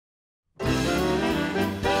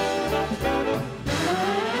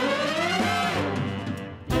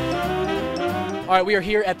All right, we are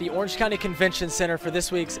here at the Orange County Convention Center for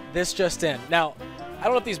this week's This Just In. Now, I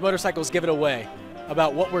don't know if these motorcycles give it away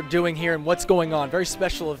about what we're doing here and what's going on. Very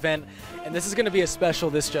special event, and this is going to be a special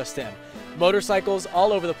This Just In. Motorcycles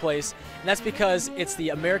all over the place, and that's because it's the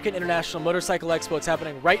American International Motorcycle Expo. It's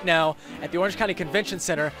happening right now at the Orange County Convention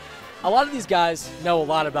Center. A lot of these guys know a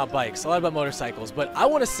lot about bikes, a lot about motorcycles, but I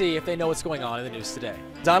want to see if they know what's going on in the news today.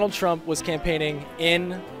 Donald Trump was campaigning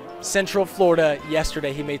in Central Florida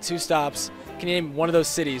yesterday. He made 2 stops. Can you name one of those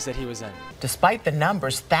cities that he was in? Despite the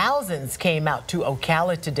numbers, thousands came out to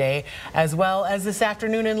Ocala today, as well as this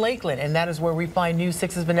afternoon in Lakeland. And that is where we find News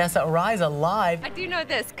 6's Vanessa Ariza live. I do know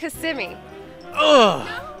this, Kissimmee. Ugh.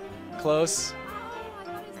 No? Close.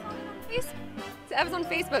 That was on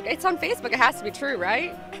Facebook. It's on Facebook. It has to be true,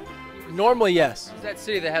 right? Normally, yes. It's that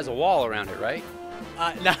city that has a wall around it, right?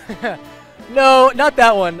 No, not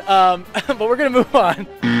that one. But we're going to move on.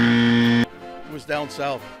 It was down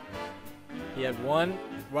south. He had one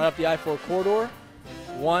run up the I-4 corridor,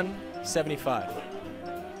 175.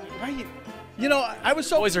 Right. You know, I was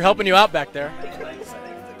so... Boys are helping you out back there.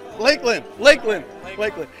 Lakeland.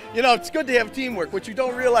 You know, it's good to have teamwork. What you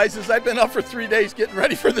don't realize is I've been up for 3 days getting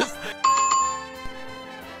ready for this.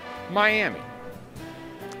 Miami.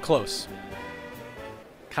 Close.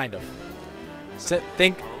 Kind of.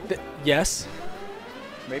 Yes.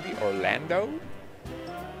 Maybe Orlando?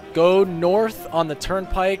 Go north on the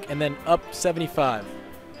turnpike and then up 75.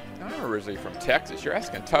 I'm originally from Texas. You're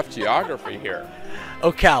asking tough geography here.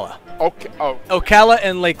 Ocala. Okay. Oh. Ocala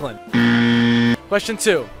and Lakeland. Question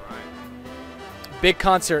 2. Big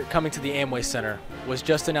concert coming to the Amway Center was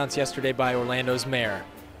just announced yesterday by Orlando's mayor.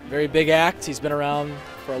 Very big act. He's been around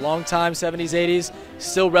for a long time, 70s, 80s.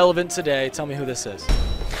 Still relevant today. Tell me who this is.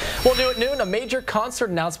 We'll do at noon, a major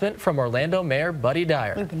concert announcement from Orlando Mayor Buddy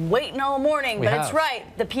Dyer. We've been waiting all morning, but it's right.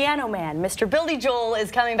 The Piano Man, Mr. Billy Joel,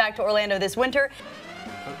 is coming back to Orlando this winter.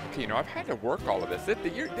 Okay, you know, I've had to work all of this.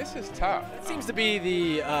 This is tough. That seems to be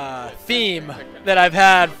the theme that I've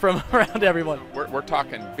had from around everyone. We're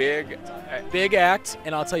talking big. Big act,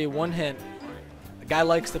 and I'll tell you one hint. The guy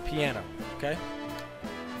likes the piano, okay?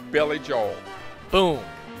 Billy Joel. Boom.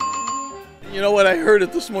 You know what I heard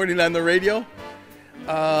it this morning on the radio?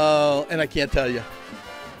 And I can't tell you.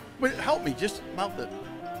 But help me, just mouth it.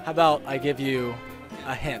 How about I give you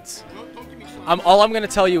a hint? All I'm going to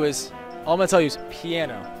tell you is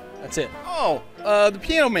piano. That's it. Oh, the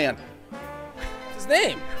Piano Man. What's his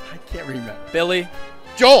name? I can't remember. Billy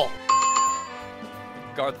Joel.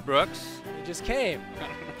 Garth Brooks. He just came.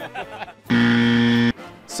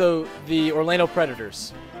 So the Orlando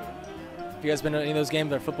Predators. Have you guys been to any of those games?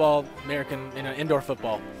 They're football, American, indoor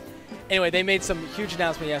football. Anyway, they made some huge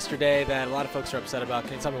announcement yesterday that a lot of folks are upset about.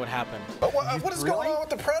 Can you tell me what happened? What is going on with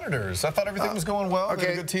the Predators? I thought everything was going well. They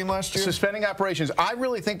had a good team last year. Suspending operations. I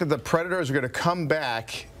really think that the Predators are going to come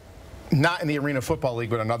back. Not in the Arena Football League,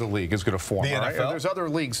 but another league is going to form. The NFL? Right? There's other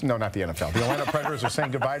leagues. No, not the NFL. The Orlando Predators are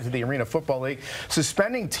saying goodbye to the Arena Football League,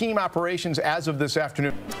 suspending team operations as of this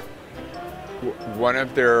afternoon. One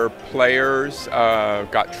of their players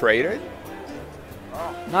got traded?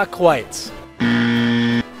 Not quite.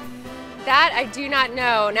 That I do not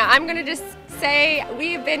know. Now, I'm going to just say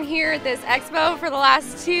we've been here at this expo for the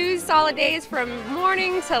last 2 solid days from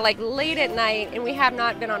morning to like late at night, and we have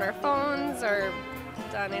not been on our phones or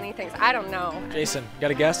done anything. So I don't know. Jason,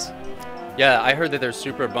 got a guess? Yeah, I heard that they're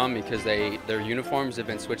super bummed because their uniforms have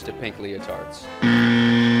been switched to pink leotards.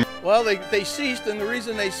 Well, they ceased, and the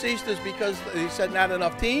reason they ceased is because they said not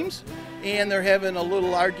enough teams, and they're having a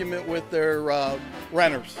little argument with their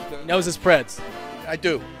renters. Knows his Preds. I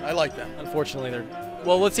do. I like them. Unfortunately,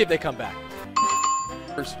 well, let's see if they come back.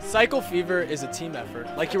 Cycle Fever is a team effort,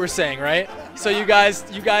 like you were saying, right? So you guys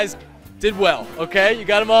did well, okay? You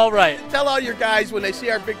got them all right. Tell all your guys when they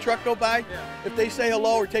see our big truck go by, if they say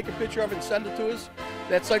hello or take a picture of it and send it to us,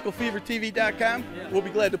 that's cyclefevertv.com. We'll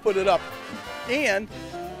be glad to put it up. And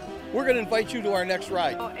we're going to invite you to our next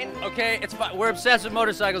ride. Okay, it's fine. We're obsessed with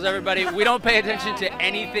motorcycles, everybody. We don't pay attention to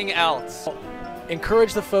anything else.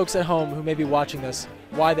 Encourage the folks at home who may be watching this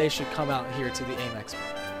why they should come out here to the AIM Expo.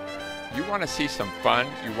 You want to see some fun.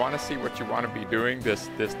 You want to see what you want to be doing this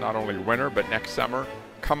not only winter, but next summer.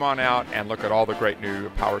 Come on out and look at all the great new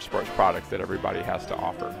power sports products that everybody has to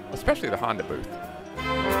offer, especially the Honda booth.